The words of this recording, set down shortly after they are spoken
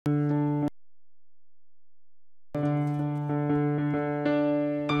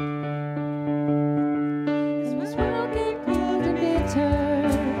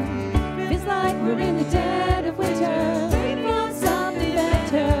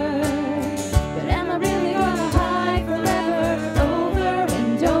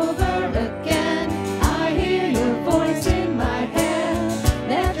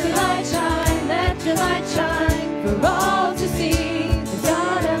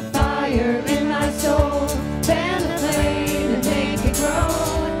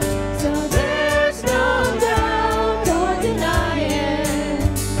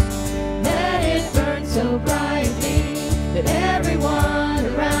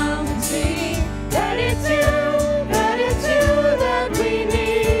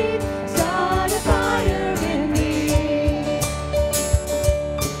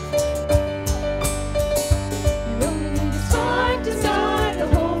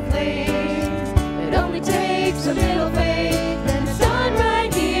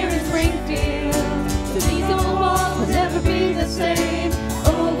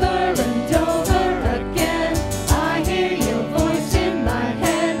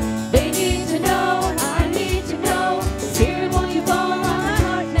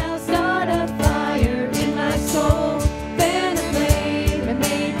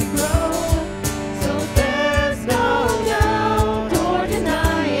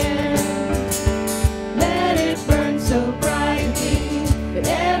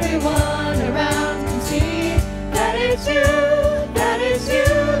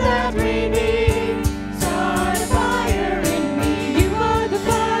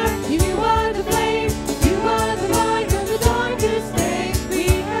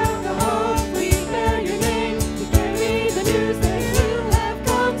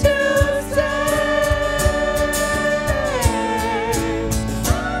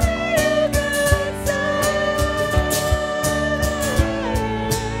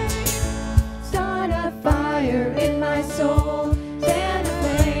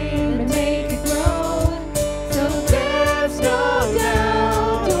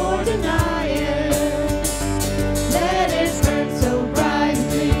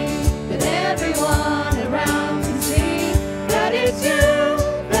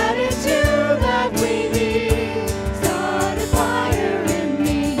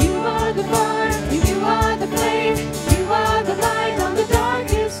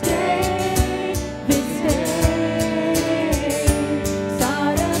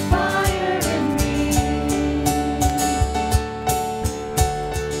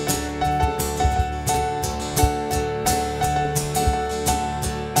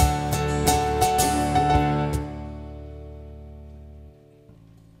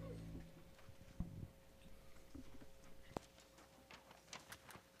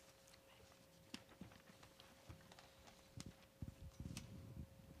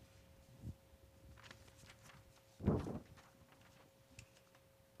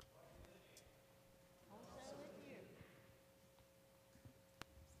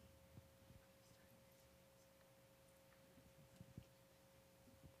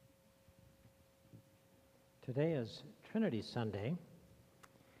Today is Trinity Sunday,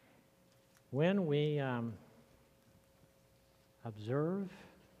 when we observe,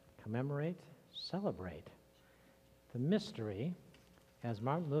 commemorate, celebrate the mystery, as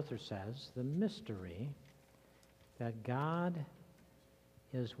Martin Luther says, the mystery that God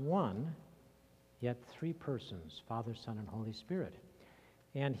is one, yet three persons, Father, Son, and Holy Spirit.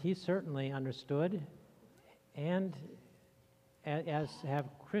 And he certainly understood, and as have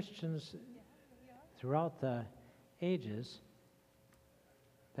Christians throughout the ages,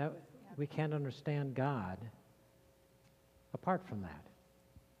 that we can't understand God apart from that.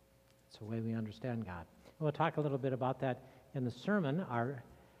 It's the way we understand God. We'll talk a little bit about that in the sermon. Our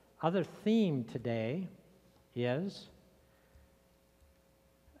other theme today is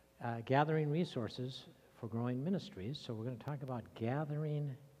gathering resources for growing ministries. So we're going to talk about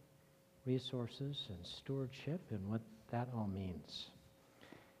gathering resources and stewardship and what that all means.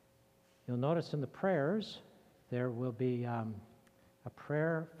 You'll notice in the prayers there will be a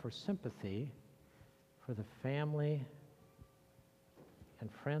prayer for sympathy for the family and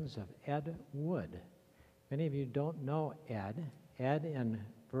friends of Ed Wood. Many of you don't know Ed. Ed and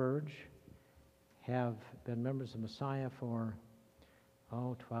Burge have been members of Messiah for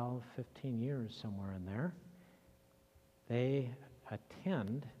 12, 15 years, somewhere in there. They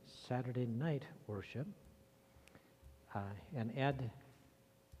attend Saturday night worship, and Ed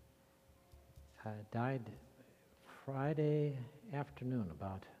died Friday afternoon,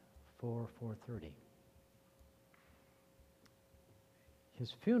 about 4:30.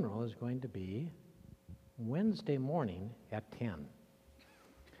 His funeral is going to be Wednesday morning at 10.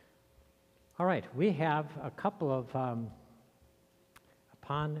 All right, we have a couple of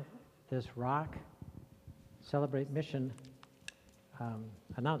Upon This Rock Celebrate Mission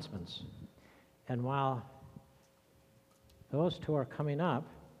announcements. And while those two are coming up,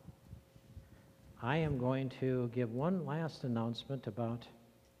 I am going to give one last announcement about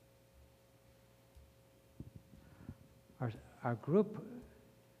our group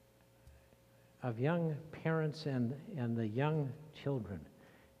of young parents and the young children.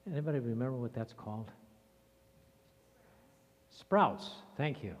 Anybody remember what that's called? Sprouts,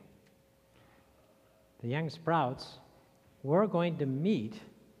 thank you. The young Sprouts, we're going to meet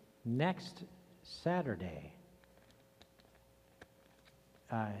next Saturday.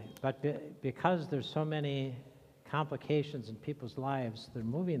 But because there's so many complications in people's lives, they're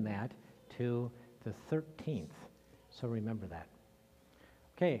moving that to the 13th. So remember that.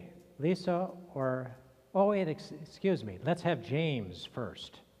 Okay, Lisa excuse me. Let's have James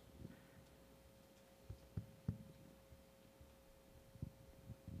first.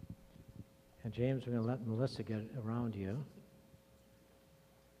 And James, we're going to let Melissa get around you.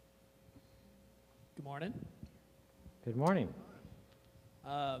 Good morning. Good morning.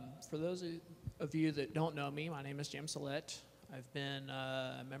 For those of you that don't know me, my name is James Salette. I've been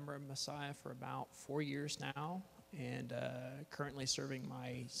a member of Messiah for about 4 years now, and currently serving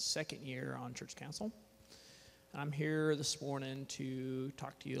my second year on church council. I'm here this morning to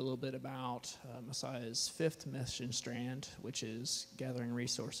talk to you a little bit about Messiah's fifth mission strand, which is gathering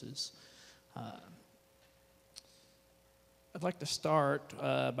resources. I'd like to start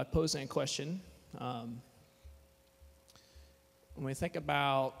by posing a question. When we think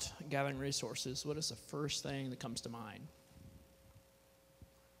about gathering resources, what is the first thing that comes to mind?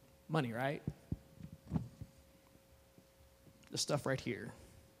 Money, right? The stuff right here.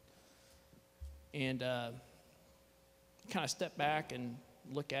 And kind of step back and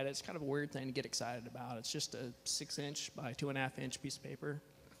look at it. It's kind of a weird thing to get excited about. It's just a 6-inch by 2.5-inch piece of paper.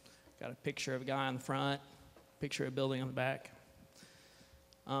 Got a picture of a guy on the front, picture of a building on the back.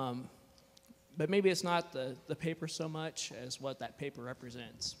 But maybe it's not the paper so much as what that paper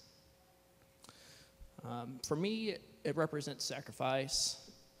represents. For me, it represents sacrifice.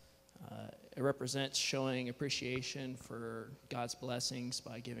 It represents showing appreciation for God's blessings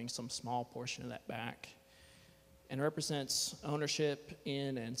by giving some small portion of that back. And it represents ownership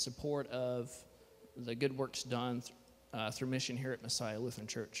in and support of the good works done through mission here at Messiah Lutheran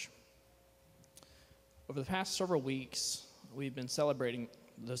Church. Over the past several weeks, we've been celebrating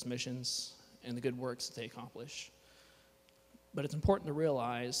those missions and the good works that they accomplish. But it's important to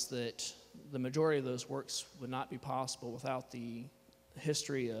realize that the majority of those works would not be possible without the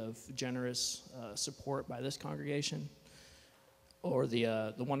history of generous support by this congregation or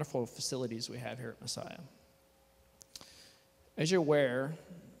the wonderful facilities we have here at Messiah. As you're aware,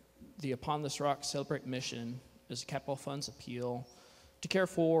 the Upon This Rock Celebrate mission is a capital funds appeal to care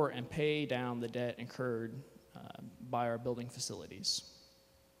for and pay down the debt incurred by our building facilities.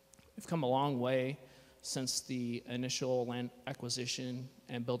 We've come a long way since the initial land acquisition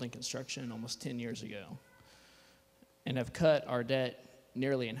and building construction almost 10 years ago. and have cut our debt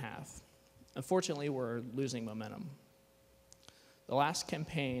nearly in half. Unfortunately, we're losing momentum. The last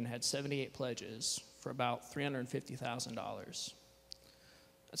campaign had 78 pledges for about $350,000.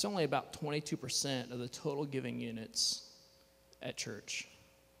 That's only about 22% of the total giving units at church.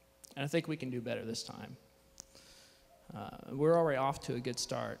 And I think we can do better this time. We're already off to a good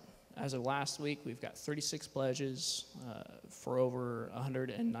start. As of last week, we've got 36 pledges for over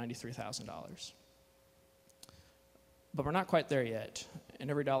 $193,000. But we're not quite there yet, and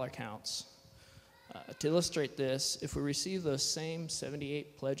every dollar counts. To illustrate this, if we receive those same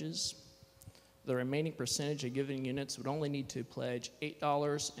 78 pledges, the remaining percentage of giving units would only need to pledge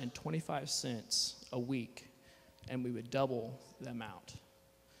 $8.25 a week, and we would double the amount.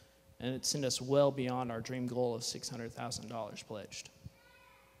 And it'd send us well beyond our dream goal of $600,000 pledged.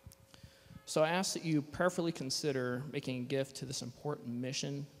 So I ask that you prayerfully consider making a gift to this important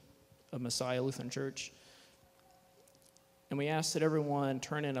mission of Messiah Lutheran Church. And we ask that everyone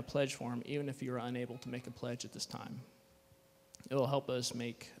turn in a pledge form, even if you are unable to make a pledge at this time. It will help us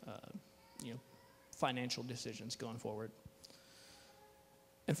make financial decisions going forward.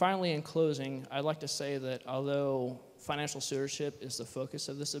 And finally, in closing, I'd like to say that although financial stewardship is the focus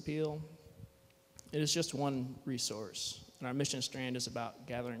of this appeal, it is just one resource, and our mission strand is about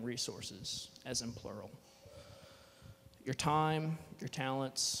gathering resources, as in plural. Your time, your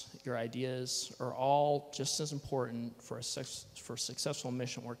talents, your ideas are all just as important for successful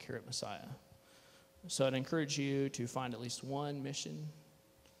mission work here at Messiah. So I'd encourage you to find at least one mission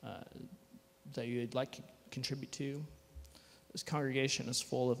that you'd like to contribute to. This congregation is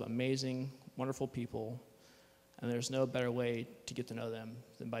full of amazing, wonderful people, and there's no better way to get to know them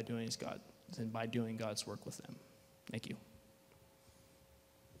than by doing God's work with them. Thank you.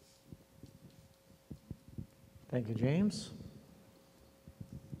 Thank you, James.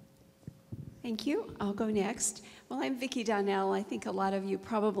 Thank you. I'll go next. Well, I'm Vicki Donnell. I think a lot of you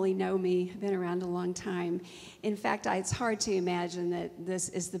probably know me. I've been around a long time. In fact, it's hard to imagine that this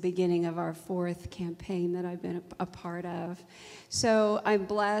is the beginning of our 4th campaign that I've been a part of. So I'm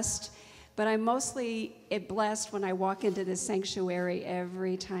blessed, but I'm mostly blessed when I walk into the sanctuary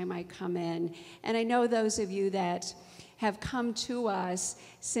every time I come in. And I know those of you that have come to us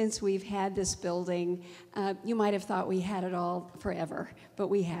since we've had this building, you might have thought we had it all forever, but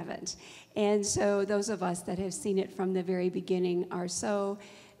we haven't. And so those of us that have seen it from the very beginning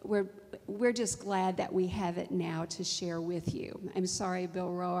we're just glad that we have it now to share with you. I'm sorry Bill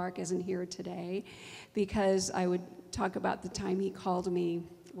Roark isn't here today, because I would talk about the time he called me,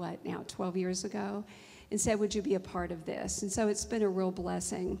 12 years ago, and said, would you be a part of this? And so it's been a real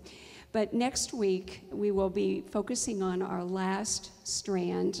blessing. But next week, we will be focusing on our last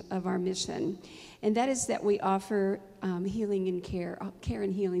strand of our mission, and that is that we offer healing and care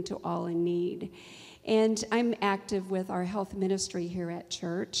and healing to all in need. And I'm active with our health ministry here at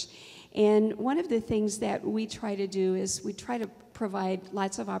church, and one of the things that we try to do is we try to provide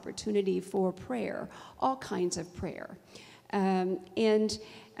lots of opportunity for prayer, all kinds of prayer.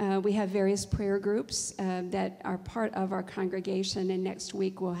 We have various prayer groups that are part of our congregation, and next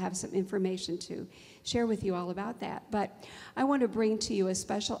week we'll have some information to share with you all about that. But I want to bring to you a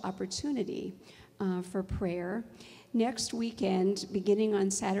special opportunity for prayer. Next weekend, beginning on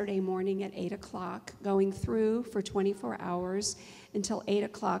Saturday morning at 8 o'clock, going through for 24 hours until 8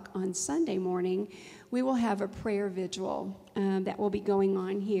 o'clock on Sunday morning, we will have a prayer vigil that will be going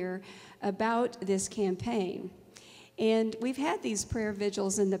on here about this campaign. And we've had these prayer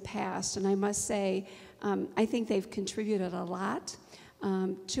vigils in the past, and I must say, I think they've contributed a lot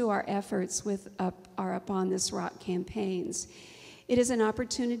to our efforts with our Up on This Rock campaigns. It is an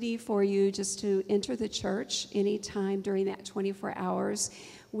opportunity for you just to enter the church anytime during that 24 hours.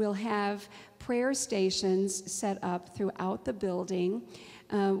 We'll have prayer stations set up throughout the building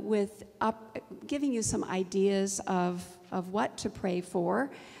giving you some ideas of what to pray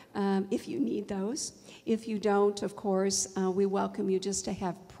for if you need those. If you don't, of course, we welcome you just to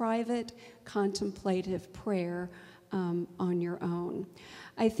have private, contemplative prayer on your own.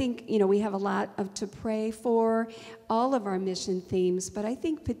 I think, we have a lot to pray for, all of our mission themes, but I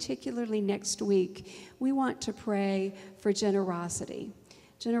think particularly next week, we want to pray for generosity.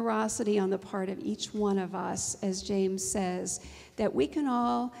 Generosity on the part of each one of us, as James says, that we can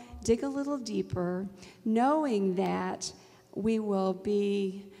all dig a little deeper, knowing that we will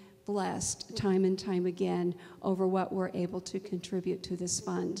be blessed time and time again over what we're able to contribute to this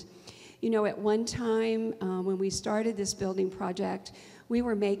fund. At one time, when we started this building project, we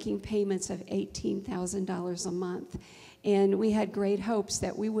were making payments of $18,000 a month, and we had great hopes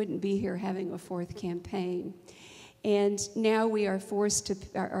that we wouldn't be here having a 4th campaign. And now we are forced to,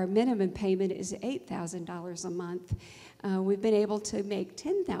 our minimum payment is $8,000 a month. We've been able to make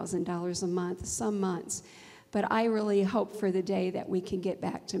 $10,000 a month some months, but I really hope for the day that we can get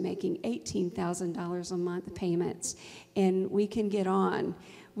back to making $18,000 a month payments, and we can get on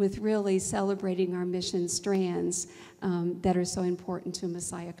with really celebrating our mission strands that are so important to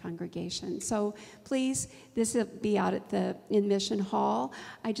Messiah congregation. So please, this will be out at in Mission Hall.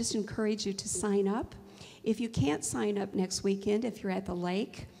 I just encourage you to sign up. If you can't sign up next weekend, if you're at the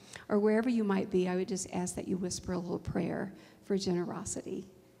lake or wherever you might be, I would just ask that you whisper a little prayer for generosity.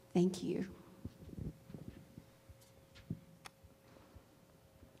 Thank you.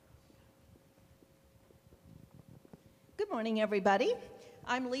 Good morning, everybody.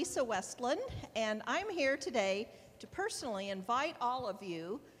 I'm Lisa Westland, and I'm here today to personally invite all of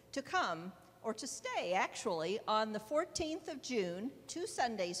you to come, or to stay actually, on the 14th of June, 2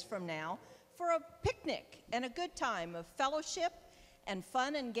 Sundays from now, for a picnic and a good time of fellowship and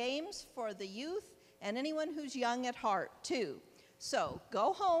fun and games for the youth and anyone who's young at heart, too. So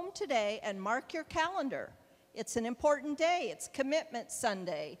go home today and mark your calendar. It's an important day. It's Commitment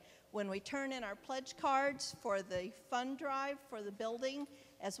Sunday, when we turn in our pledge cards for the fund drive for the building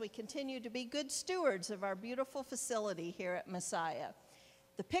as we continue to be good stewards of our beautiful facility here at Messiah.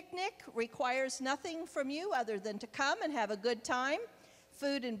 The picnic requires nothing from you other than to come and have a good time.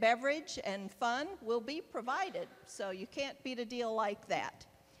 Food and beverage and fun will be provided, so you can't beat a deal like that.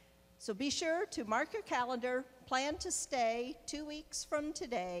 So be sure to mark your calendar, plan to stay 2 weeks from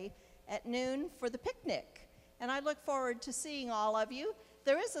today at noon for the picnic. And I look forward to seeing all of you.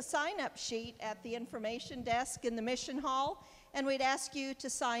 There is a sign-up sheet at the information desk in the Mission Hall, and we'd ask you to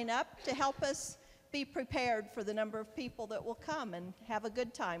sign up to help us be prepared for the number of people that will come and have a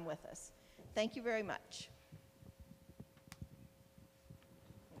good time with us. Thank you very much.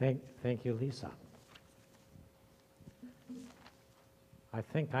 Thank you, Lisa. I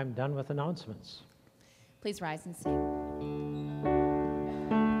think I'm done with announcements. Please rise and sing.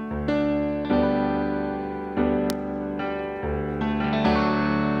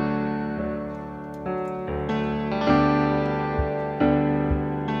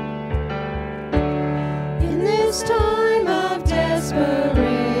 this time of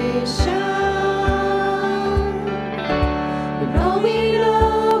desperation, when all we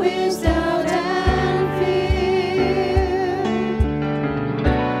know is doubt and fear,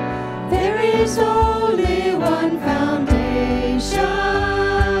 there is only one foundation.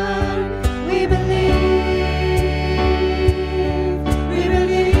 We believe,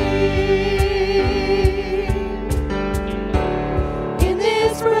 in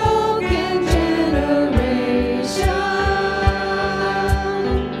this broken generation.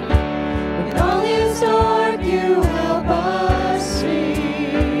 When all is dark, you help us see.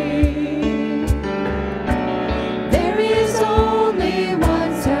 There is only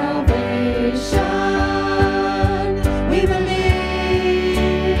one salvation. We believe,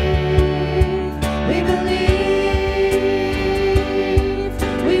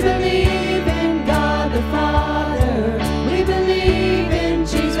 we believe in God the Father. We believe in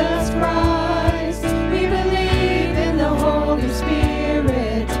Jesus Christ. We believe in the Holy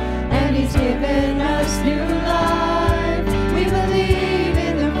Spirit, and He's given us new life. We believe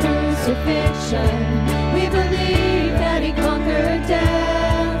in the crucifixion. We believe that He conquered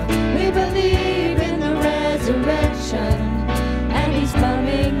death. We believe in the resurrection, and He's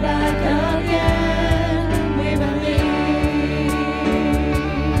coming back again. We believe.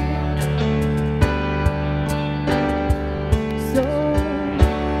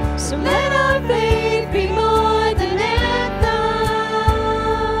 So let our faith be more than anthems,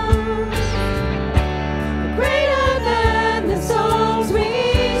 greater than the songs we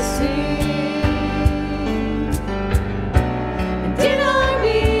sing. And in our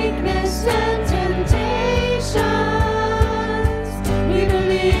weakness and temptations, we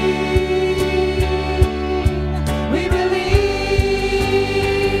believe,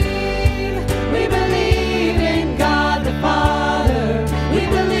 we believe in God the Father. We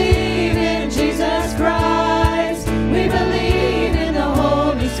believe in Jesus Christ. We believe in the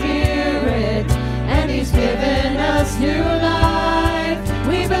Holy Spirit, and He's given us new life.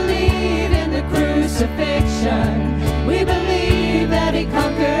 We believe in the crucifixion. We believe that He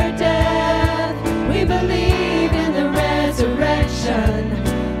conquered death. We believe in the resurrection,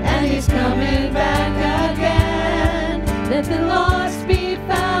 and He's coming back again. Let the lost be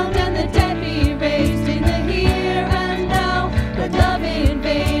found and the dead be raised in the here and now. Let love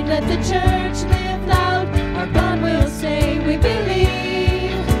invade, let the church live loud. Our God will say, we believe,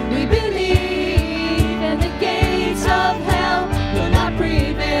 and the gates of hell will not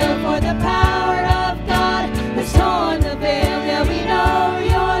prevail, for the power of God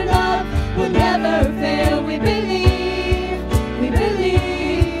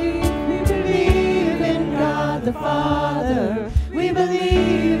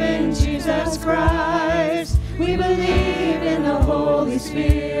Jesus Christ. We believe in the Holy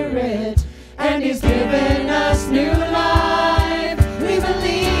Spirit, and He's given us new life. We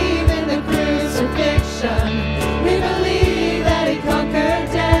believe in the crucifixion. We believe that He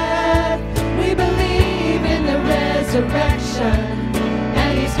conquered death. We believe in the resurrection,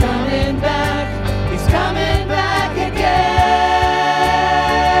 and He's coming back. He's coming back again.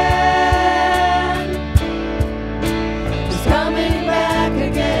 He's coming back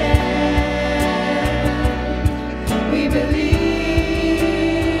again. We believe.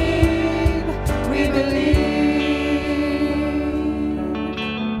 We believe.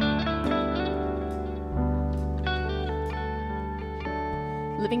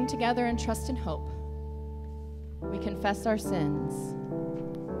 Living together in trust and hope, we confess our sins.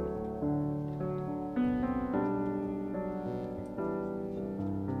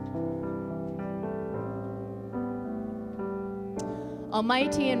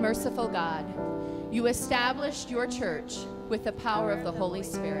 Almighty and merciful God, you established your church with the power of the Holy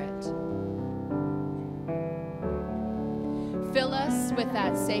Spirit. Fill us with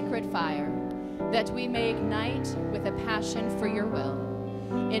that sacred fire, that we may ignite with a passion for your will.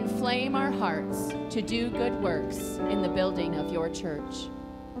 Inflame our hearts to do good works in the building of your church.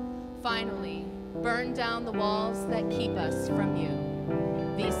 Finally, burn down the walls that keep us from you.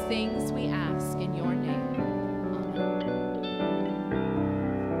 These things we ask in your name. Amen.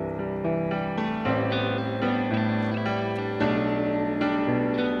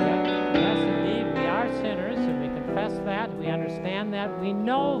 Yes, indeed, we are sinners, and we confess that. We understand that. We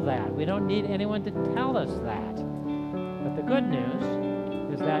know that. We don't need anyone to tell us that. But the good news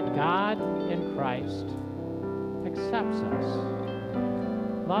is that God in Christ accepts us,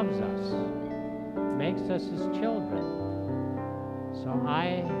 loves us, makes us His children. So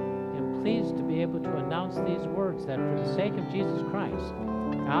I am pleased to be able to announce these words, that for the sake of Jesus Christ,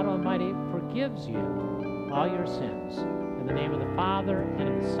 God Almighty forgives you all your sins. In the name of the Father, and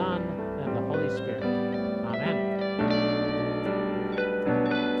of the Son, and of the Holy Spirit. Amen.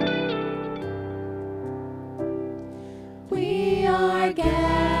 We are gathered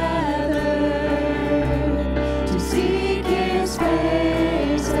to seek His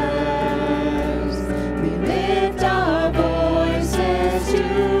faces. We lift our voices to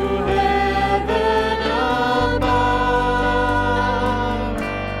heaven above.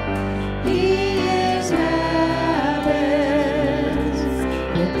 He is heaven's,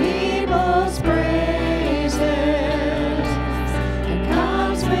 the people's praises, and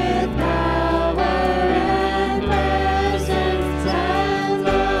comes with power and presence and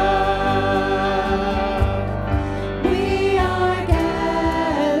love. We are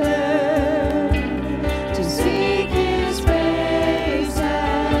gathered to seek His faces.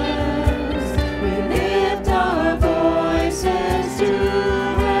 We lift our voices to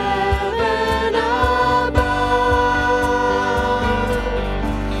heaven above.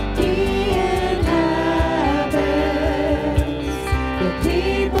 He inhabits the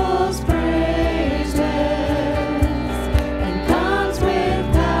people's praises, and comes with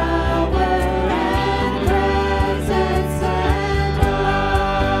power and presence and love.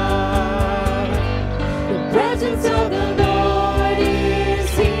 The presence of the Lord is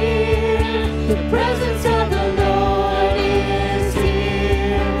here. The presence of the Lord is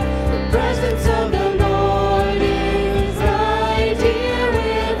here. The presence of the Lord is right here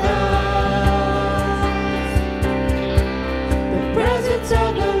with us. The presence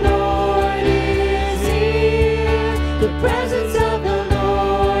of the Lord is here. The presence of the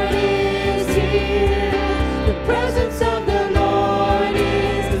Lord is here. The presence of the Lord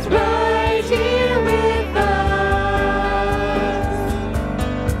is right here with us.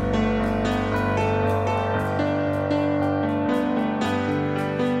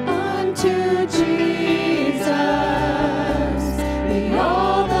 Unto Jesus be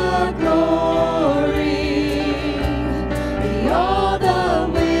all the glory, be all the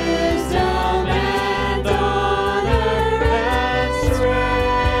wisdom and honor and strength.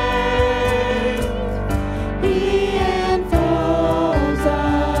 He enfolds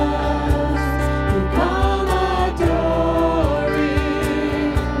us, we come adoring,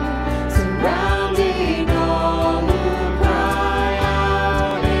 surrounding all who cry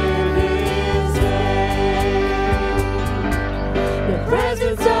out in His name.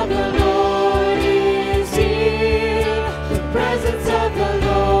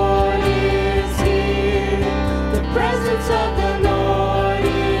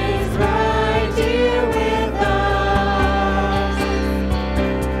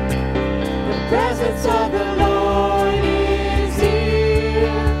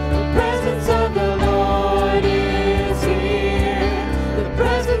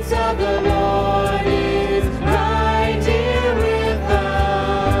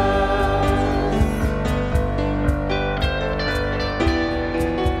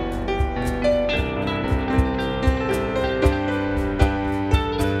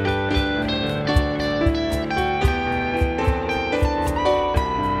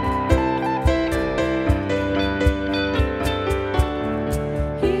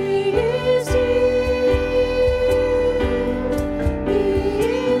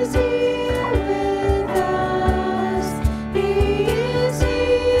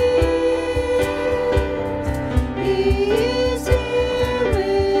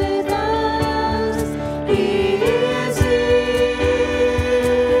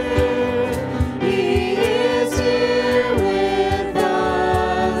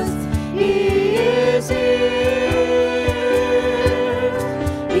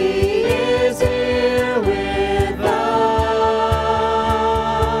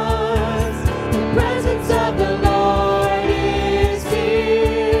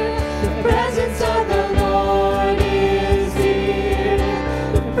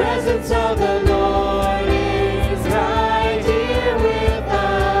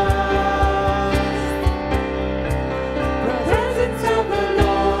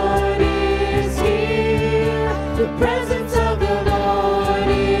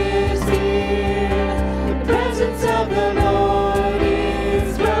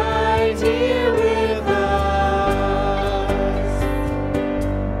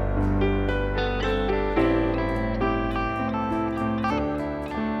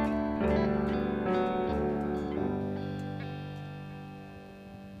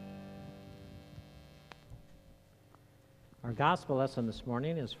 Our gospel lesson this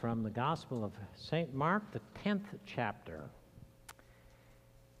morning is from the Gospel of St. Mark, the 10th chapter.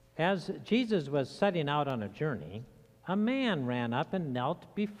 As Jesus was setting out on a journey, a man ran up and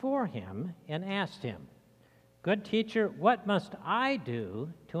knelt before him and asked him, "Good teacher, what must I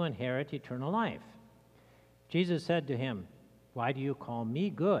do to inherit eternal life?" Jesus said to him, "Why do you call me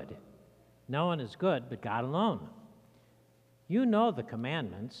good? No one is good but God alone. You know the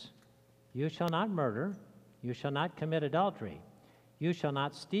commandments. You shall not murder. You shall not commit adultery. You shall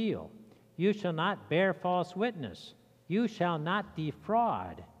not steal. You shall not bear false witness. You shall not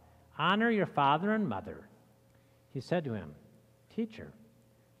defraud. Honor your father and mother." He said to him, "Teacher,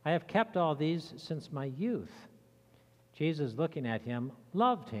 I have kept all these since my youth." Jesus, looking at him,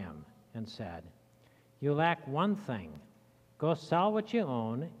 loved him and said, "You lack one thing. Go sell what you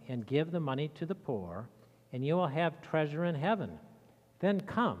own and give the money to the poor, and you will have treasure in heaven. Then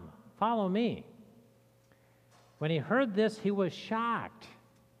come, follow me." When he heard this, he was shocked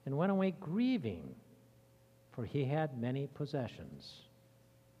and went away grieving, for he had many possessions.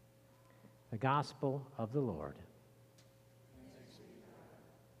 The Gospel of the Lord.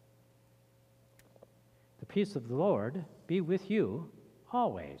 The peace of the Lord be with you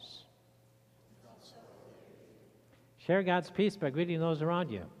always. Share God's peace by greeting those around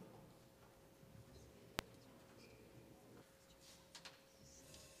you.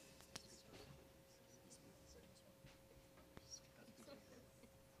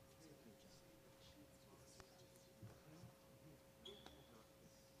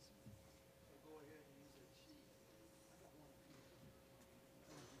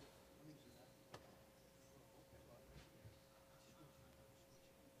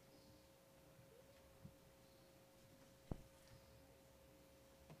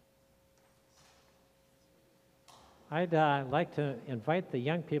 I'd like to invite the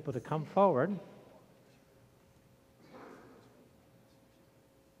young people to come forward.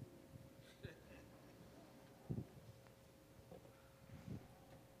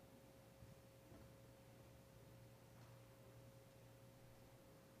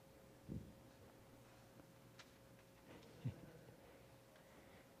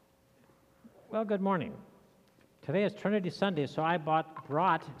 Well, good morning. Today is Trinity Sunday, so I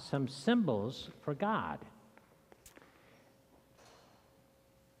brought some symbols for God.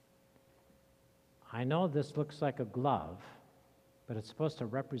 I know this looks like a glove, but it's supposed to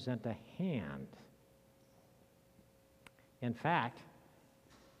represent a hand. In fact,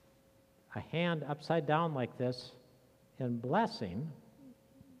 a hand upside down like this in blessing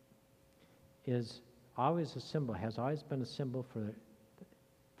is always a symbol, has always been a symbol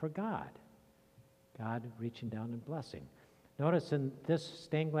for God. God reaching down and blessing. Notice in this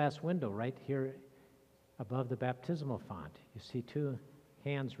stained glass window right here above the baptismal font, you see two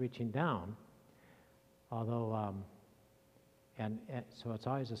hands reaching down. Although, and so it's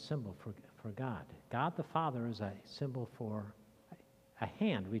always a symbol for God. God the Father is a symbol for a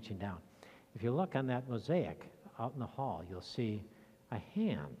hand reaching down. If you look on that mosaic out in the hall, you'll see a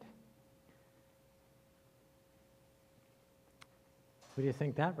hand. Who do you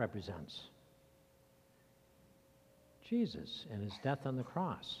think that represents? Jesus and his death on the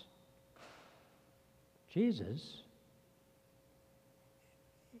cross. Jesus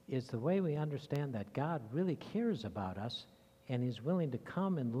is the way we understand that God really cares about us and is willing to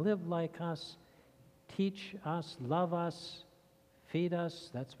come and live like us, teach us, love us, feed us.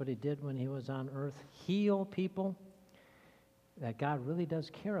 That's what he did when he was on earth. Heal people. That God really does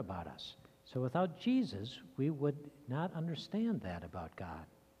care about us. So without Jesus, we would not understand that about God.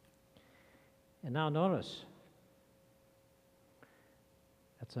 And now notice,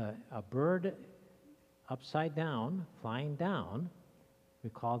 that's a bird upside down, flying down. We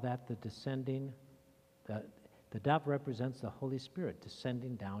call that the descending, the dove represents the Holy Spirit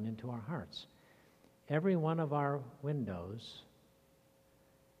descending down into our hearts. Every one of our windows,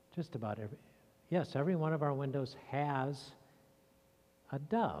 just about every one of our windows has a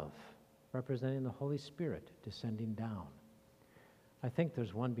dove representing the Holy Spirit descending down. I think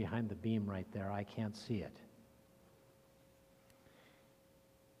there's one behind the beam right there. I can't see it.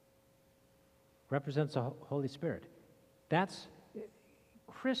 Represents the Holy Spirit. That's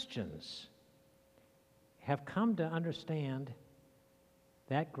Christians have come to understand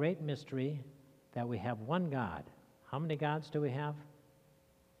that great mystery that we have one God. How many gods do we have?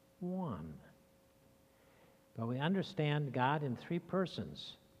 One. But we understand God in three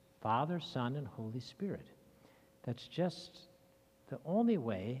persons, Father, Son, and Holy Spirit. That's just the only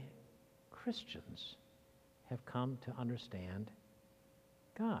way Christians have come to understand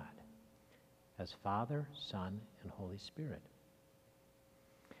God, as Father, Son, and Holy Spirit.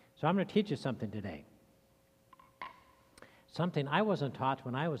 So I'm going to teach you something today. something I wasn't taught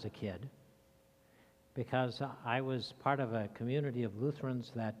when I was a kid, because I was part of a community of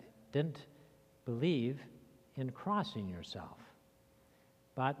Lutherans that didn't believe in crossing yourself.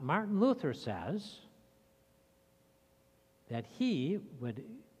 But Martin Luther says that he would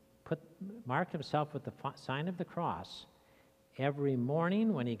mark himself with the sign of the cross every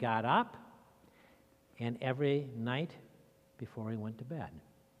morning when he got up and every night before he went to bed.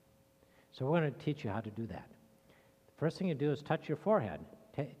 So we're going to teach you how to do that. The first thing you do is touch your forehead.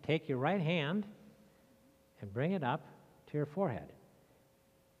 Take your right hand and bring it up to your forehead.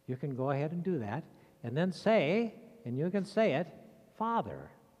 You can go ahead and do that, and then say, and you can say it, Father,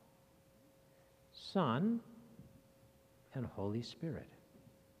 Son, and Holy Spirit.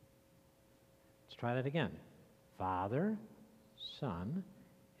 Let's try that again. Father, Son,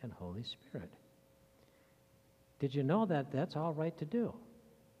 and Holy Spirit. Did you know that that's all right to do?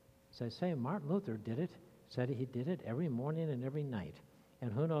 As I say, Martin Luther did it, said he did it every morning and every night,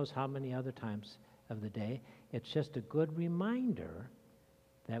 and who knows how many other times of the day. It's just a good reminder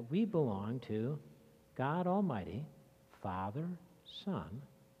that we belong to God Almighty, Father, Son,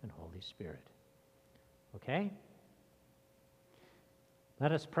 and Holy Spirit. Okay?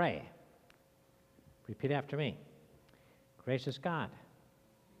 Let us pray. Repeat after me. Gracious God,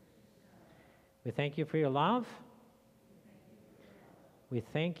 we thank you for your love. We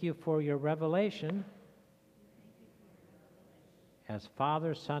thank you for your revelation as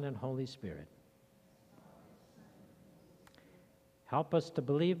Father, Son, and Holy Spirit. Help us to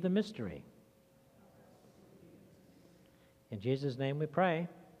believe the mystery. In Jesus' name we pray.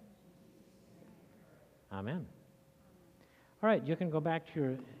 Amen. All right, you can go back to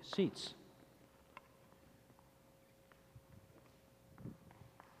your seats.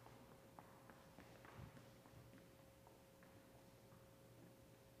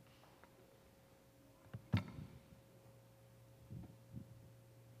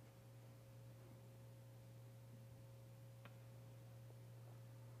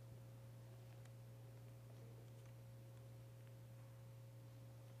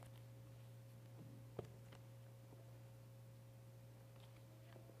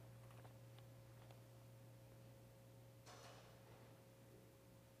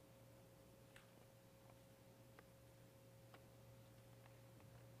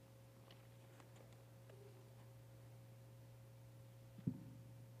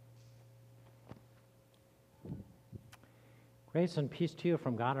 Grace and peace to you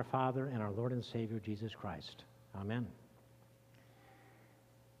from God our Father and our Lord and Savior, Jesus Christ. Amen.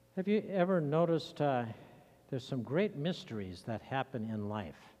 Have you ever noticed there's some great mysteries that happen in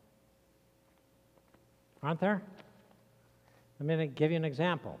life? Aren't there? I'm going to give you an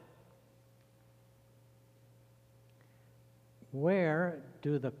example. Where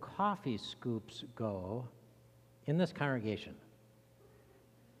do the coffee scoops go in this congregation?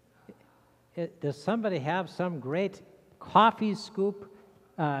 Does somebody have some great coffee scoop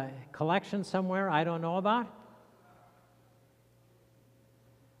collection somewhere I don't know about?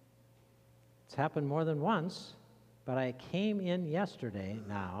 It's happened more than once, but I came in yesterday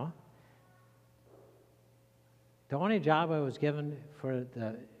now. The only job I was given for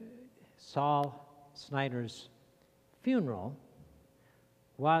the Saul Snyder's funeral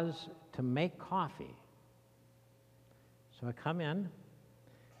was to make coffee. So I come in,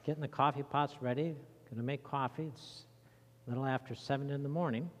 getting the coffee pots ready, going to make coffee. It's a little after 7 in the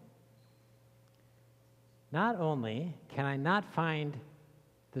morning. Not only can I not find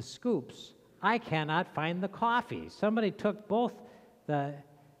the scoops, I cannot find the coffee. Somebody took both the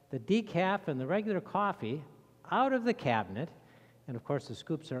decaf and the regular coffee out of the cabinet, and of course the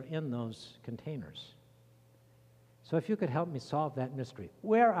scoops are in those containers. So if you could help me solve that mystery,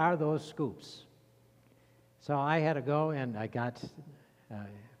 where are those scoops? So I had to go and I got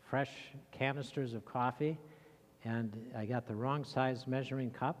fresh canisters of coffee, and I got the wrong size measuring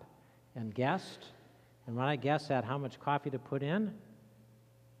cup and guessed. And when I guessed at how much coffee to put in,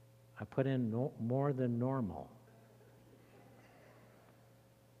 I put in more than normal.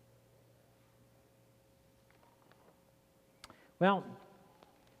 Well,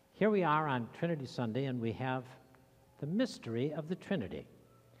 here we are on Trinity Sunday, and we have the mystery of the Trinity.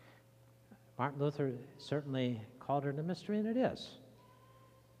 Martin Luther certainly called it a mystery, and it is.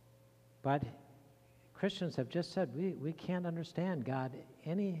 But Christians have just said we can't understand God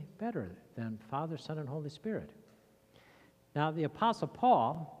any better than Father, Son, and Holy Spirit. Now, the Apostle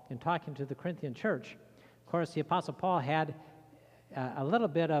Paul, in talking to the Corinthian church, of course, the Apostle Paul had a little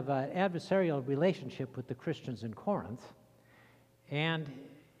bit of an adversarial relationship with the Christians in Corinth. And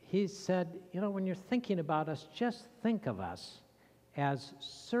he said, when you're thinking about us, just think of us as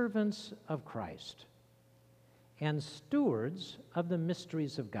servants of Christ. and stewards of the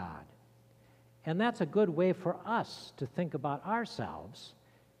mysteries of God. And that's a good way for us to think about ourselves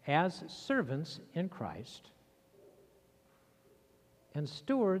as servants in Christ and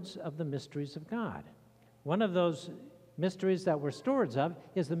stewards of the mysteries of God. One of those mysteries that we're stewards of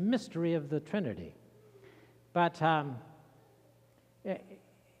is the mystery of the Trinity. But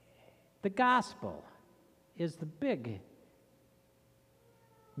the gospel is the big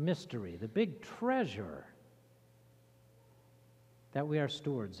mystery, the big treasure that we are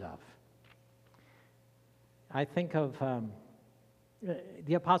stewards of. I think of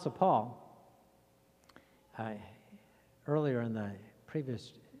the Apostle Paul. Earlier in the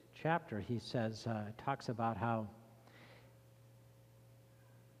previous chapter, he says, talks about how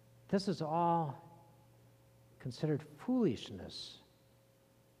this is all considered foolishness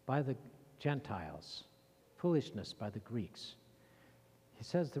by the Gentiles, foolishness by the Greeks. He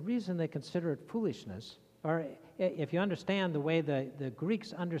says the reason they consider it foolishness, or if you understand the way the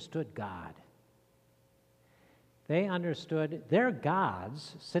Greeks understood God, they understood their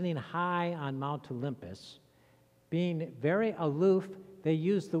gods sitting high on Mount Olympus, being very aloof. They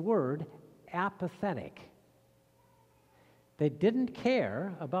used the word apathetic. They didn't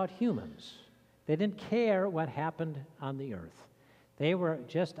care about humans. They didn't care what happened on the earth. They were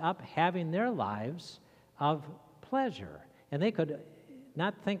just up having their lives of pleasure. And they could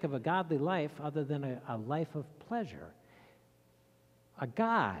not think of a godly life other than a life of pleasure. A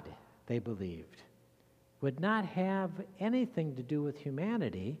God, they believed, would not have anything to do with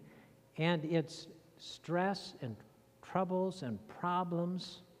humanity and its stress and troubles and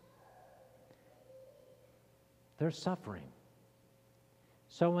problems. They're suffering.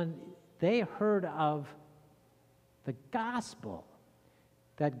 So when they heard of the gospel,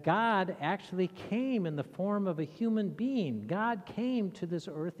 that God actually came in the form of a human being, God came to this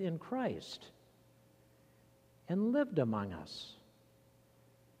earth in Christ and lived among us,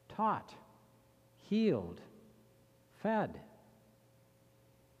 taught, healed, fed,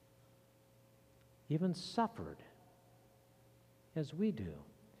 even suffered as we do.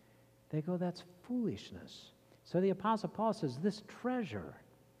 They go, that's foolishness. So the Apostle Paul says, this treasure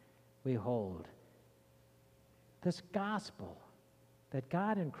we hold, this gospel that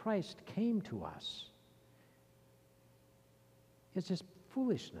God in Christ came to us, is just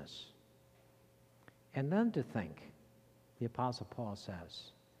foolishness. And then to think, the Apostle Paul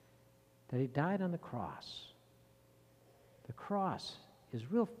says, that he died on the cross. The cross is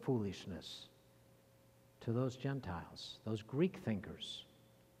real foolishness to those Gentiles, those Greek thinkers.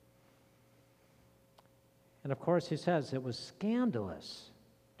 And of course, he says it was scandalous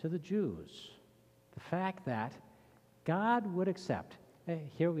to the Jews, the fact that God would accept.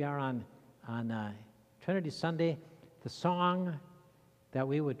 Here we are on Trinity Sunday. The song that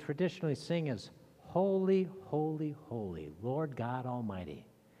we would traditionally sing is Holy, Holy, Holy, Lord God Almighty.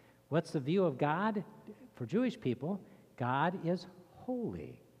 What's the view of God? For Jewish people, God is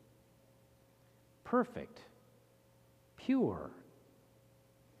holy, perfect, pure.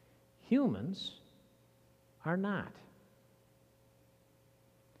 Humans are not.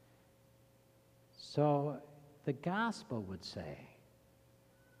 So the gospel would say,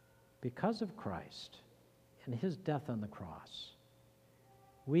 because of Christ and his death on the cross,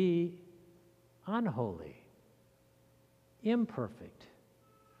 we unholy, imperfect,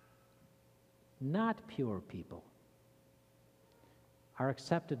 not pure people are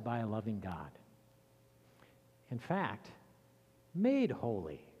accepted by a loving God. In fact, made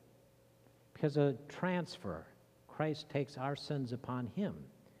holy because of transfer. Christ takes our sins upon him.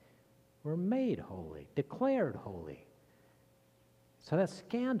 We're made holy, declared holy. So that's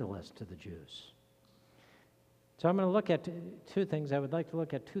scandalous to the Jews. So I'm going to look at two things. I would like to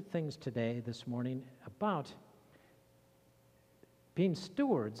look at two things today, this morning, about being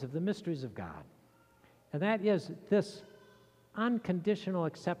stewards of the mysteries of God. And that is this unconditional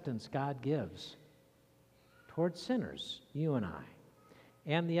acceptance God gives towards sinners, you and I.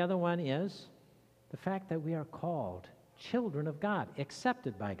 And the other one is the fact that we are called children of God,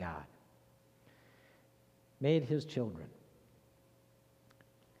 accepted by God, made his children.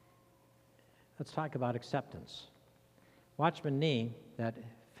 Let's talk about acceptance. Watchman Nee, that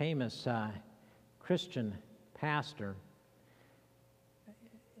famous Christian pastor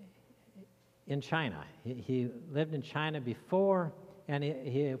in China. He lived in China before, and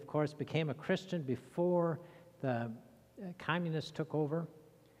he of course became a Christian before the communists took over,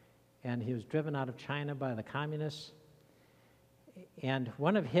 and he was driven out of China by the communists. And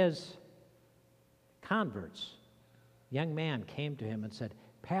one of his converts, young man, came to him and said,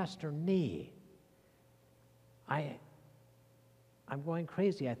 Pastor Nee, I I'm going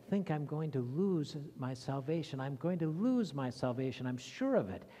crazy. I think I'm going to lose my salvation. I'm going to lose my salvation. I'm sure of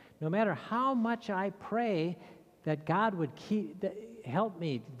it. No matter how much I pray that God would help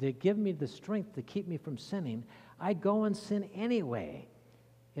me, to give me the strength to keep me from sinning, I go and sin anyway.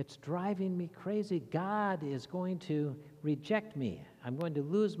 It's driving me crazy. God is going to reject me. I'm going to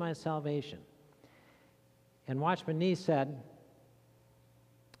lose my salvation. And Watchman Nee said,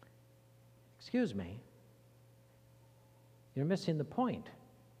 excuse me, you're missing the point.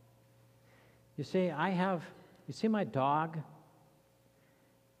 You see, you see my dog?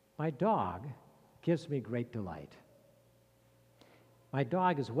 My dog gives me great delight. My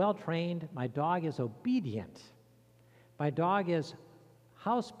dog is well trained. My dog is obedient. My dog is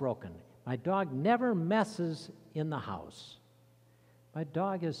housebroken. My dog never messes in the house. My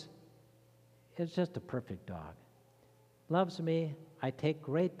dog is just a perfect dog. Loves me. I take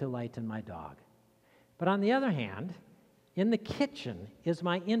great delight in my dog. But on the other hand, in the kitchen is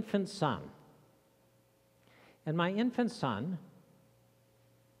my infant son. And my infant son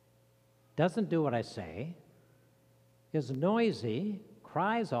doesn't do what I say, is noisy,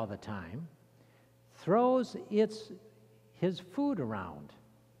 cries all the time, throws his food around.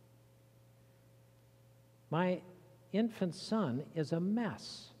 My infant son is a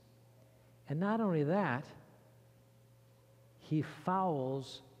mess. And not only that, he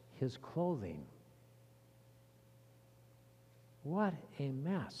fouls his clothing. What a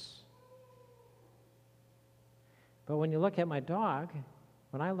mess. But when you look at my dog,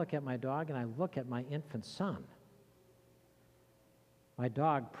 when I look at my dog and I look at my infant son, my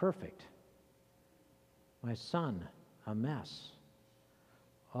dog perfect, my son a mess.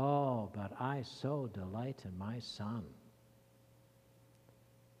 Oh, but I so delight in my son.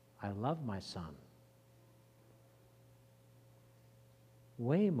 I love my son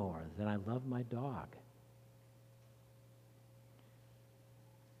way more than I love my dog.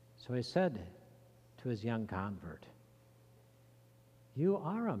 So he said to his young convert, you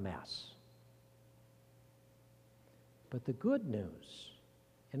are a mess. But the good news,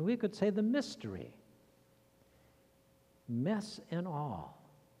 and we could say the mystery, mess and all,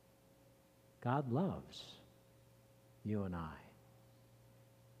 God loves you and I,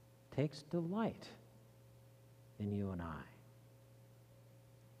 takes delight in you and I.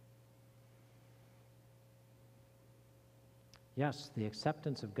 Yes, the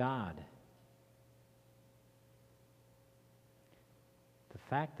acceptance of God, the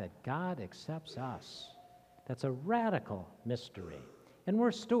fact that God accepts us, that's a radical mystery, and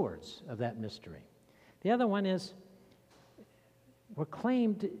we're stewards of that mystery. The other one is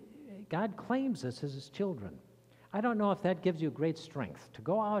God claims us as his children. I don't know if that gives you great strength to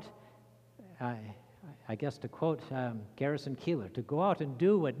go out, I guess to quote Garrison Keillor, to go out and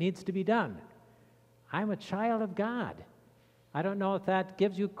do what needs to be done. I'm a child of God. I don't know if that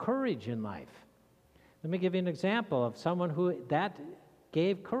gives you courage in life. Let me give you an example of someone who that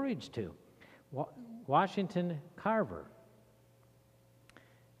gave courage to. Washington Carver.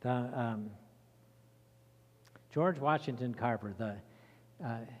 George Washington Carver, the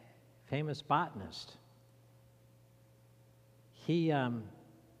famous botanist. He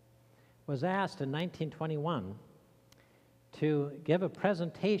was asked in 1921 to give a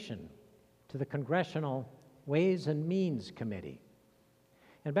presentation to the Congressional Ways and Means Committee.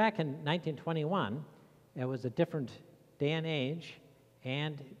 And back in 1921, it was a different day and age,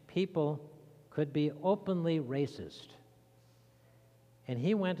 and people could be openly racist. And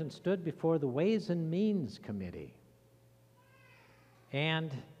he went and stood before the Ways and Means Committee.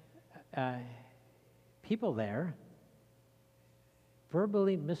 And people there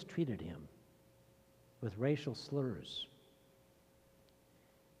verbally mistreated him with racial slurs.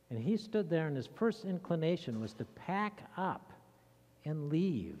 And he stood there, and his first inclination was to pack up and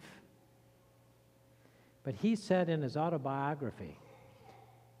leave. But he said in his autobiography,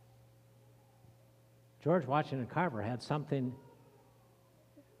 George Washington Carver had something,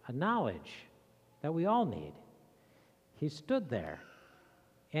 a knowledge that we all need. He stood there,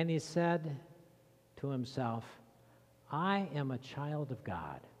 and he said to himself, I am a child of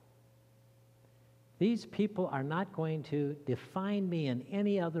God. These people are not going to define me in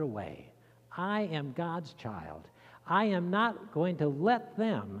any other way. I am God's child. I am not going to let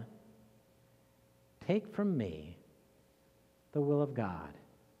them take from me the will of God.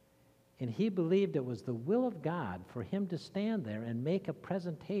 And he believed it was the will of God for him to stand there and make a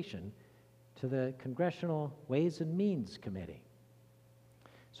presentation to the Congressional Ways and Means Committee.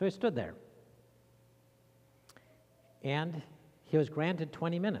 So he stood there. And he was granted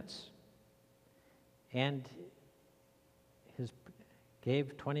 20 minutes. And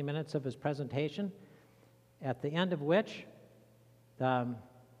gave 20 minutes of his presentation, at the end of which the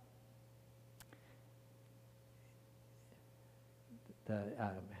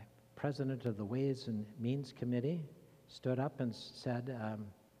president of the Ways and Means Committee stood up and said,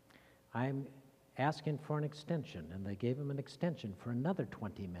 I'm asking for an extension, and they gave him an extension for another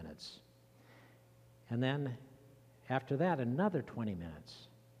 20 minutes. And then after that, another 20 minutes.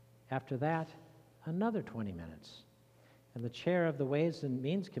 After that, another 20 minutes. And the chair of the Ways and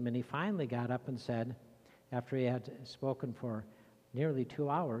Means Committee finally got up and said, after he had spoken for nearly 2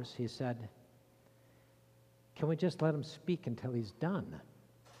 hours, he said, can we just let him speak until he's done?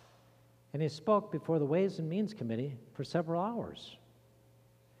 And he spoke before the Ways and Means Committee for several hours.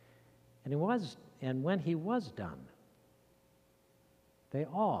 And when he was done, they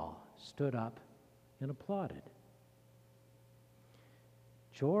all stood up and applauded.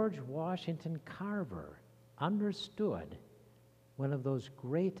 George Washington Carver understood one of those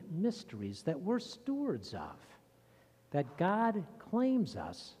great mysteries that we're stewards of, that God claims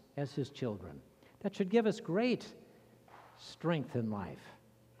us as his children. That should give us great strength in life,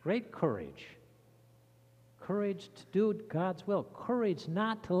 great courage. Courage to do God's will. Courage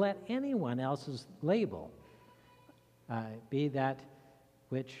not to let anyone else's label be that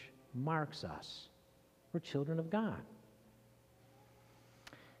which marks us. We're children of God.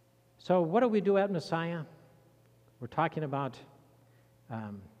 So what do we do at Messiah? We're talking about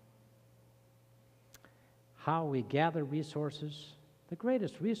how we gather resources. The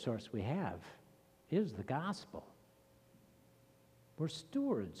greatest resource we have is the gospel. We're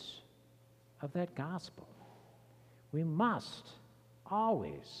stewards of that gospel. We must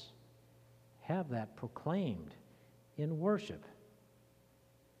always have that proclaimed in worship,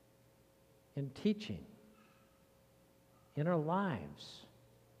 in teaching, in our lives,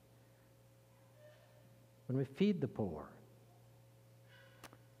 when we feed the poor,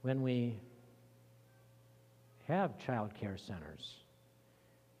 when we have child care centers,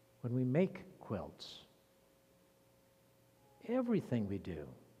 when we make quilts. Everything we do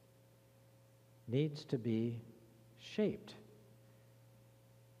needs to be shaped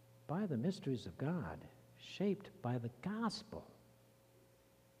by the mysteries of God, shaped by the gospel.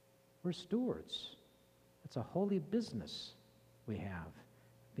 We're stewards. It's a holy business we have,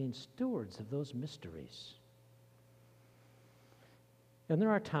 being stewards of those mysteries. And there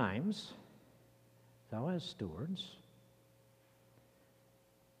are times, though, as stewards,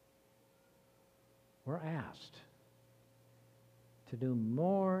 we're asked to do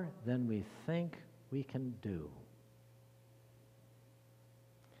more than we think we can do.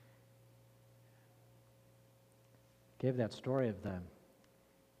 Gave that story of the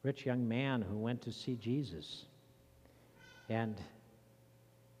rich young man who went to see Jesus. And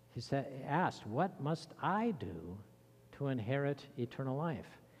he asked, what must I do to inherit eternal life?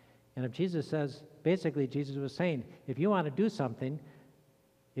 And if Jesus says, basically Jesus was saying, if you want to do something,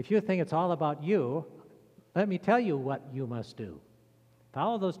 if you think it's all about you, let me tell you what you must do.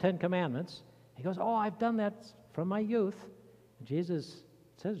 Follow those 10 commandments. He goes, oh, I've done that from my youth. And Jesus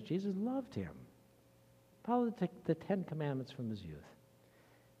says Jesus loved him. Follow the 10 commandments from his youth.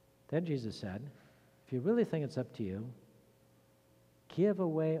 Then Jesus said, if you really think it's up to you, give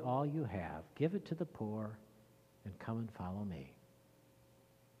away all you have, give it to the poor, and come and follow me.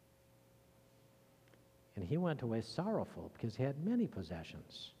 And he went away sorrowful because he had many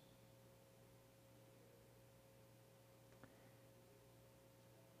possessions.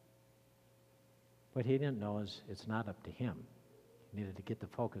 What he didn't know is it's not up to him. He needed to get the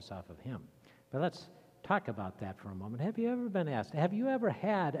focus off of him. But let's talk about that for a moment. Have you ever been asked, have you ever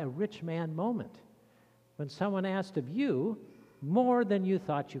had a rich man moment when someone asked of you more than you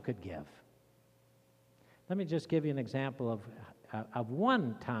thought you could give? Let me just give you an example of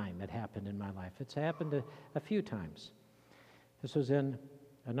one time it happened in my life. It's happened a few times. This was in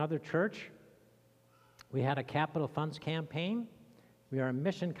another church. We had a capital funds campaign. We are a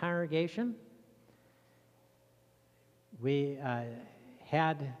mission congregation. We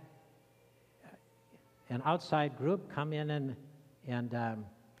had an outside group come in and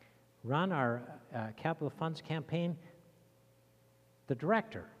run our capital funds campaign. The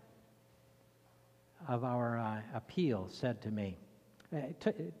director of our appeal said to me,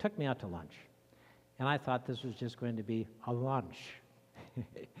 it took me out to lunch, and I thought this was just going to be a lunch.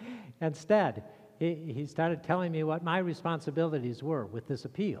 Instead, he started telling me what my responsibilities were with this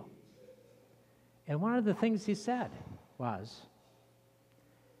appeal. And one of the things he said was,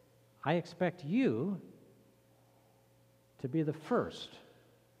 I expect you to be the first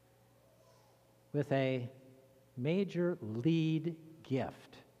with a major lead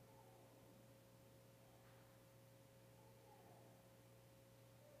gift.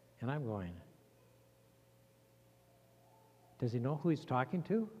 And I'm going, Does he know who he's talking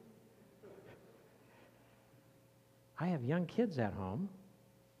to? I have young kids at home.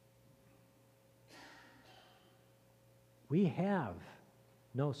 We have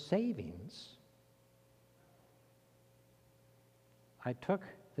no savings. I took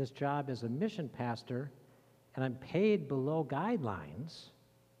this job as a mission pastor, and I'm paid below guidelines.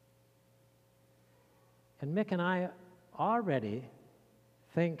 And Mick and I already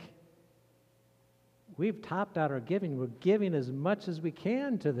think we've topped out our giving. We're giving as much as we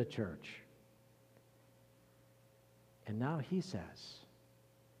can to the church. And now he says,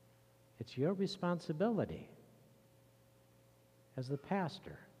 it's your responsibility as the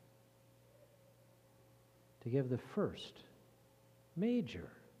pastor to give the first major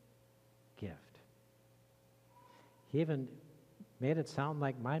gift. He even made it sound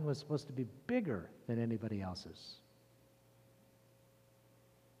like mine was supposed to be bigger than anybody else's.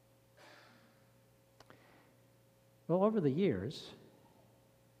 Well, over the years,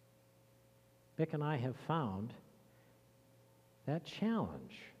 Mick and I have found that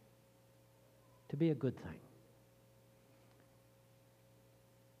challenge to be a good thing.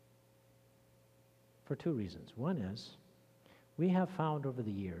 For two reasons. One is, we have found over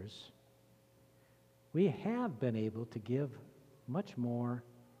the years, we have been able to give much more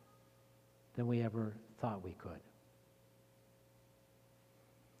than we ever thought we could.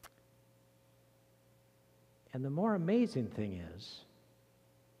 And the more amazing thing is,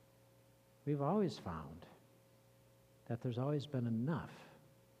 we've always found that there's always been enough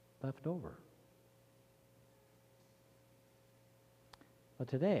left over. Well,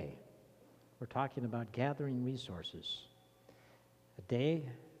 today, we're talking about gathering resources, a day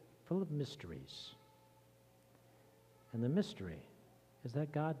full of mysteries. And the mystery is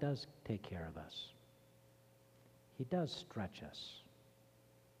that God does take care of us. He does stretch us.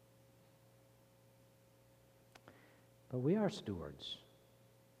 But we are stewards.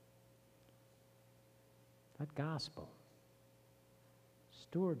 That gospel,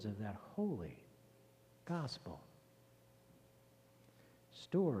 stewards of that holy gospel,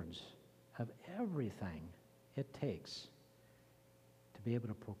 stewards of everything it takes to be able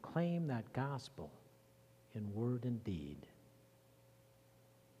to proclaim that gospel in word and deed.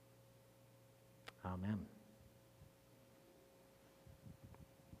 Amen.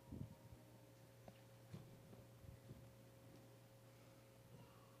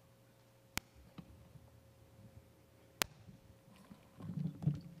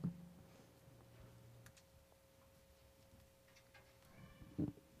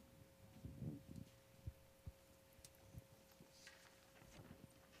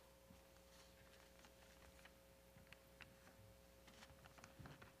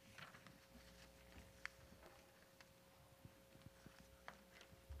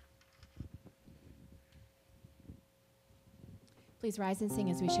 Please rise and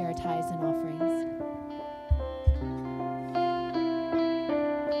sing as we share our tithes and offerings.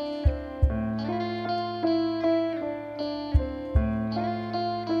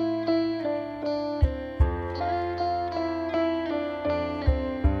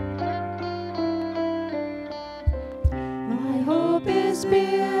 My hope is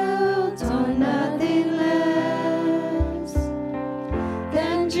built on nothing less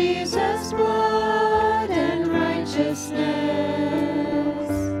than Jesus' blood and righteousness.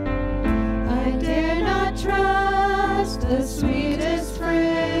 I dare not trust the sweetest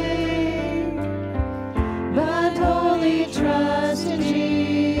frame, but wholly trust in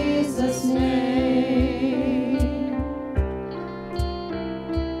Jesus' name.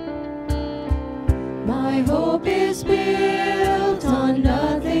 My hope is built on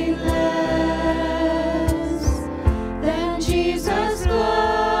nothing less than Jesus'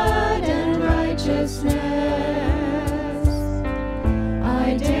 blood and righteousness.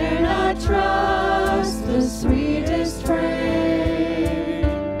 I dare not trust the sweetest frame,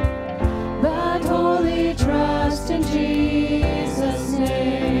 but wholly trust in Jesus'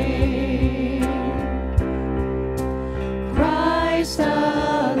 name. Christ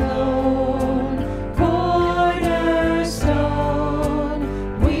alone, cornerstone,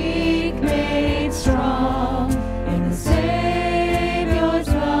 weak made strong in the Savior's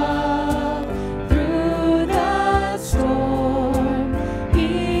love. Through the storm,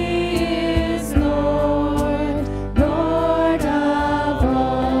 He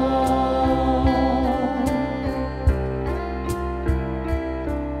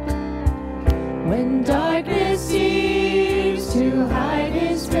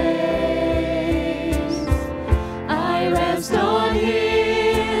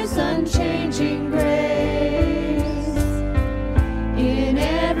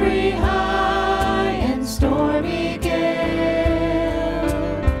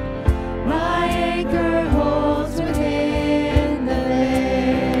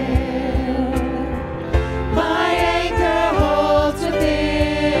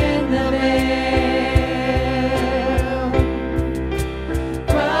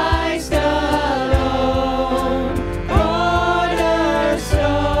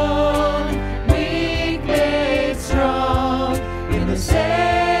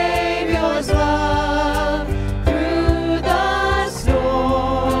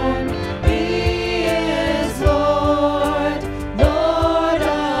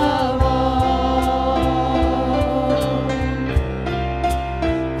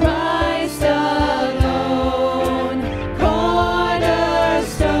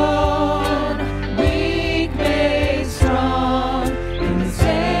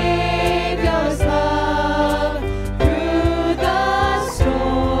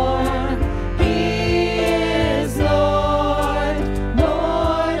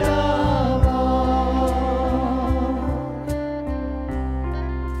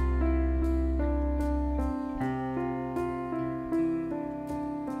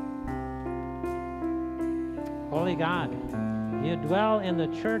in the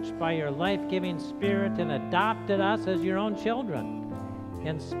church by your life-giving Spirit and adopted us as your own children.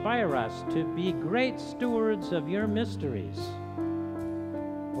 Inspire us to be great stewards of your mysteries.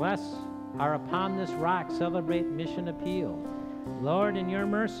 Bless our Upon This Rock Celebrate Mission Appeal. Lord, in your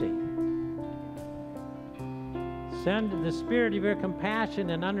mercy, send the spirit of your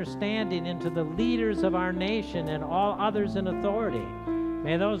compassion and understanding into the leaders of our nation and all others in authority.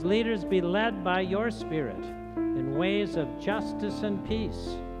 May those leaders be led by your Spirit in ways of justice and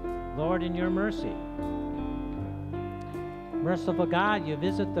peace. Lord, in your mercy. Merciful God, you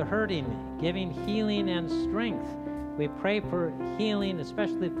visit the hurting, giving healing and strength. We pray for healing,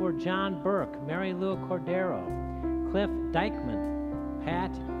 especially for John Burke, Mary Lou Cordero, Cliff Dykeman,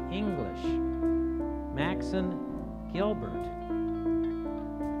 Pat English, Maxon Gilbert,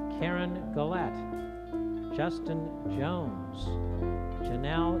 Karen Gillette, Justin Jones,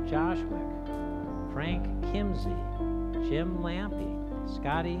 Janelle Joshwick, Frank Kimsey, Jim Lampy,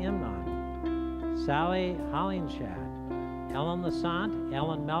 Scotty Imnon, Sally Hollingshad, Ellen Lasant,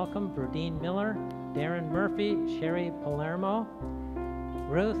 Ellen Malcolm, Verdine Miller, Darren Murphy, Sherry Palermo,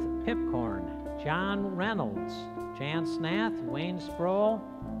 Ruth Pipcorn, John Reynolds, Jan Snath, Wayne Sproul,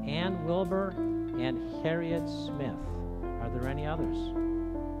 Ann Wilbur, and Harriet Smith. Are there any others?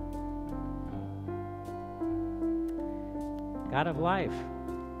 God of life,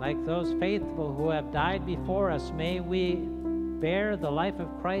 like those faithful who have died before us, may we bear the life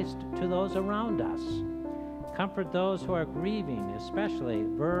of Christ to those around us. Comfort those who are grieving, especially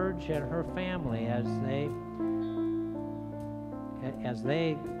Verge and her family as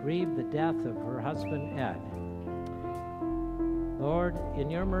they grieve the death of her husband Ed. Lord, in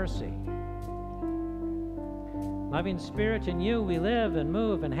your mercy, loving Spirit, in you we live and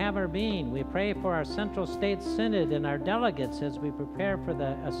move and have our being. We pray for our Central State Synod and our delegates as we prepare for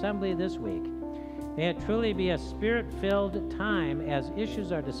the assembly this week. May it truly be a Spirit-filled time as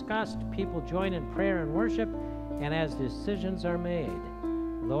issues are discussed, people join in prayer and worship, and as decisions are made.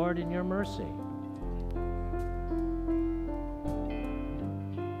 Lord, in your mercy.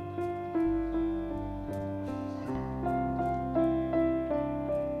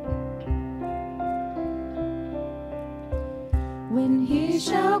 When he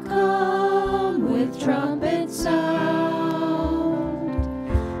shall come with trumpet sound,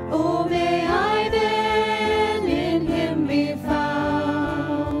 oh, may I then in him be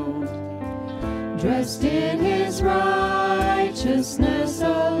found, dressed in his righteousness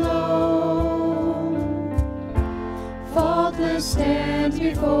alone, faultless stand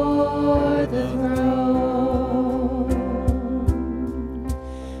before the throne.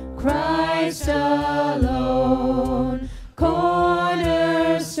 Christ alone,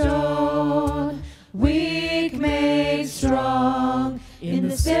 cornerstone, weak made strong in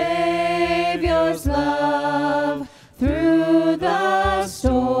the Savior's love. Through the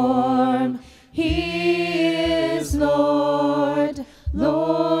storm, he is Lord,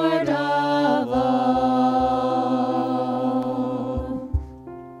 Lord of all.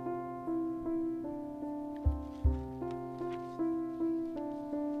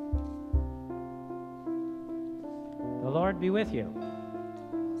 The Lord be with you.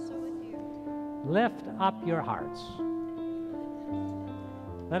 So with you. Lift up your hearts.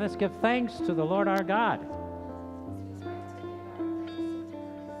 Let us give thanks to the Lord our God.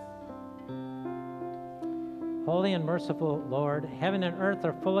 Holy and merciful Lord, heaven and earth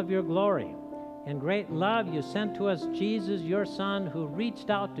are full of your glory. In great love you sent to us Jesus, your Son, who reached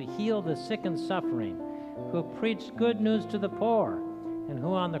out to heal the sick and suffering, who preached good news to the poor, and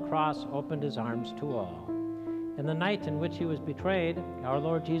who on the cross opened his arms to all. In the night in which he was betrayed, our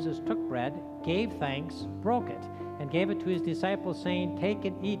Lord Jesus took bread, gave thanks, broke it, and gave it to his disciples, saying, "Take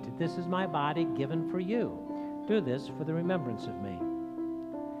and eat. This is my body given for you. Do this for the remembrance of me."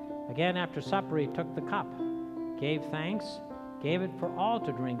 Again, after supper, he took the cup, gave thanks, gave it for all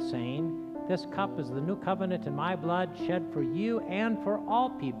to drink, saying, "This cup is the new covenant in my blood, shed for you and for all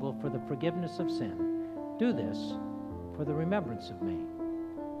people for the forgiveness of sin. Do this for the remembrance of me."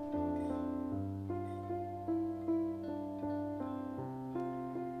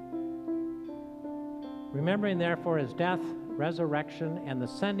 Remembering therefore his death, resurrection, and the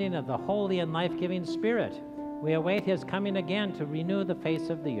sending of the Holy and life-giving Spirit, we await his coming again to renew the face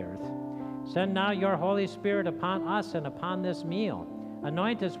of the earth. Send now your Holy Spirit upon us and upon this meal.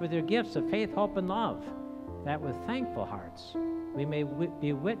 Anoint us with your gifts of faith, hope, and love, that with thankful hearts we may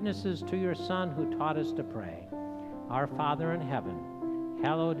be witnesses to your Son who taught us to pray. Our Father in heaven,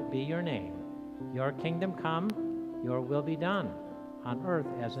 hallowed be your name. Your kingdom come, your will be done, on earth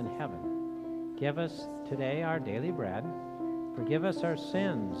as in heaven. Give us today our daily bread. Forgive us our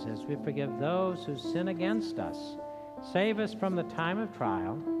sins as we forgive those who sin against us. Save us from the time of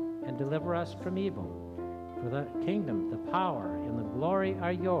trial and deliver us from evil. For the kingdom, the power, and the glory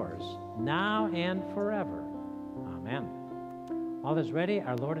are yours, now and forever. Amen. All is ready.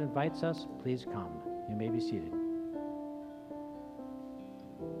 Our Lord invites us. Please come. You may be seated.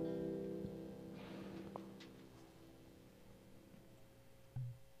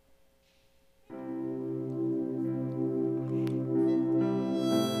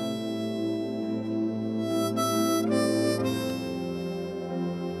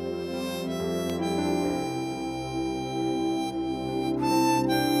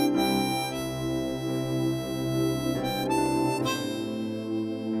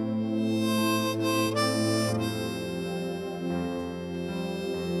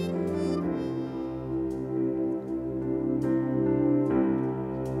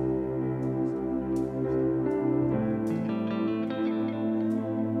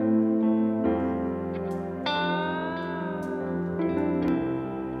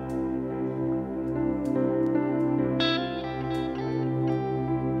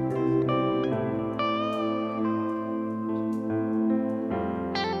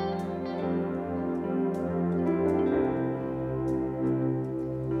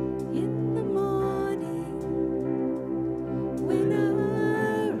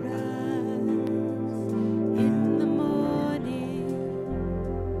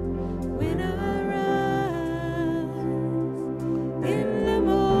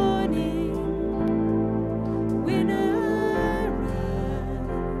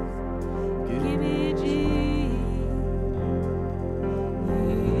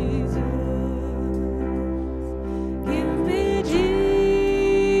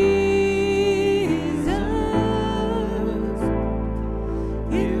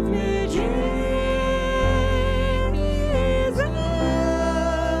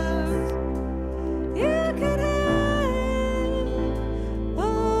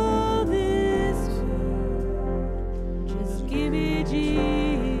 Jesus.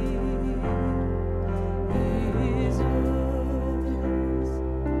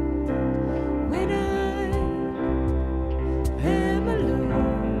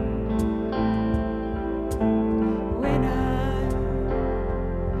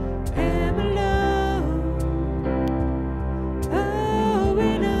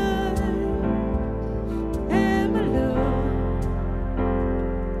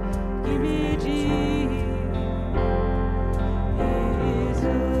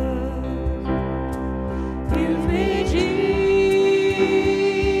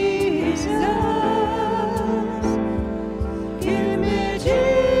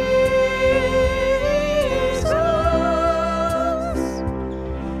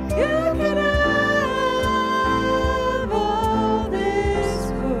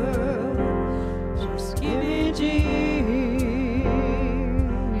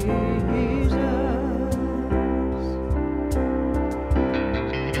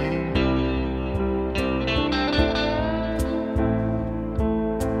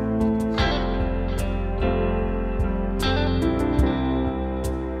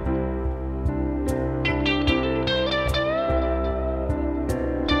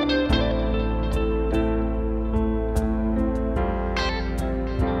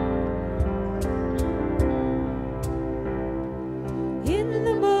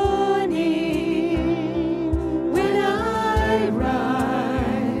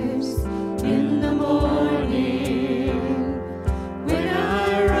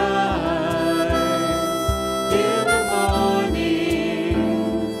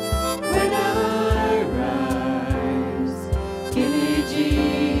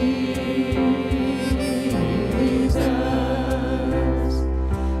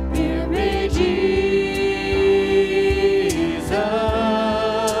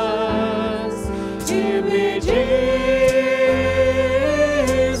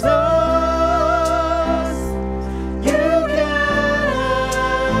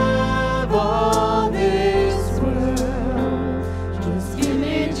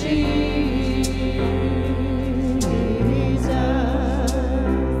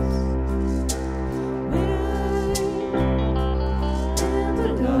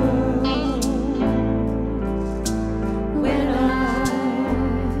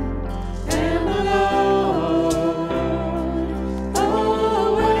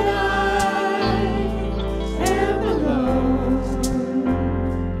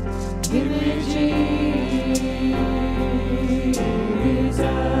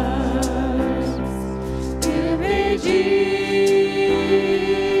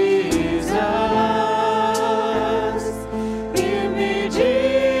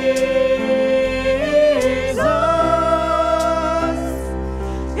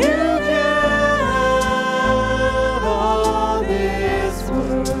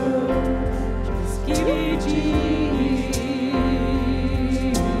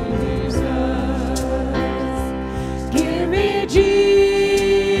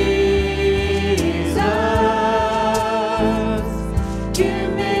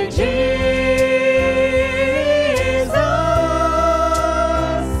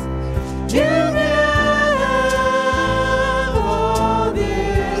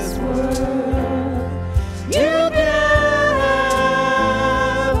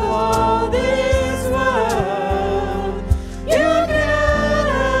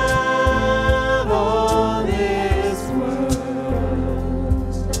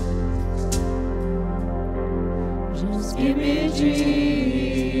 Jesus.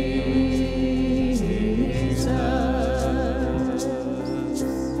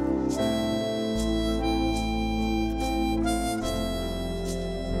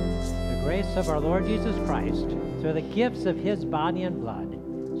 The grace of our Lord Jesus Christ, through the gifts of his body and blood,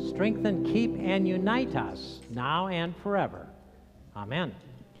 strengthen, keep, and unite us now and forever. Amen.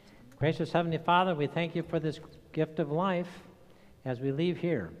 Gracious Heavenly Father, we thank you for this gift of life as we leave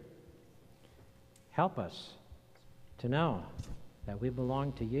here. Help us to know that we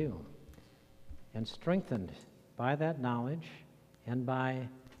belong to you, and strengthened by that knowledge and by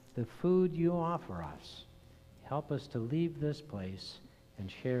the food you offer us, help us to leave this place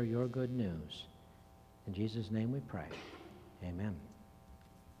and share your good news. In Jesus' name we pray. Amen.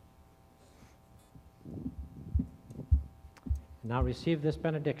 Now receive this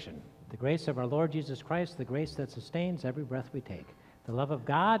benediction. The grace of our Lord Jesus Christ, the grace that sustains every breath we take, the love of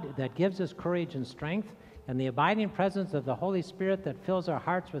God that gives us courage and strength, and the abiding presence of the Holy Spirit that fills our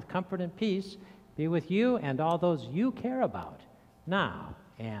hearts with comfort and peace be with you and all those you care about, now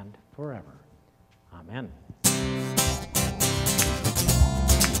and forever. Amen.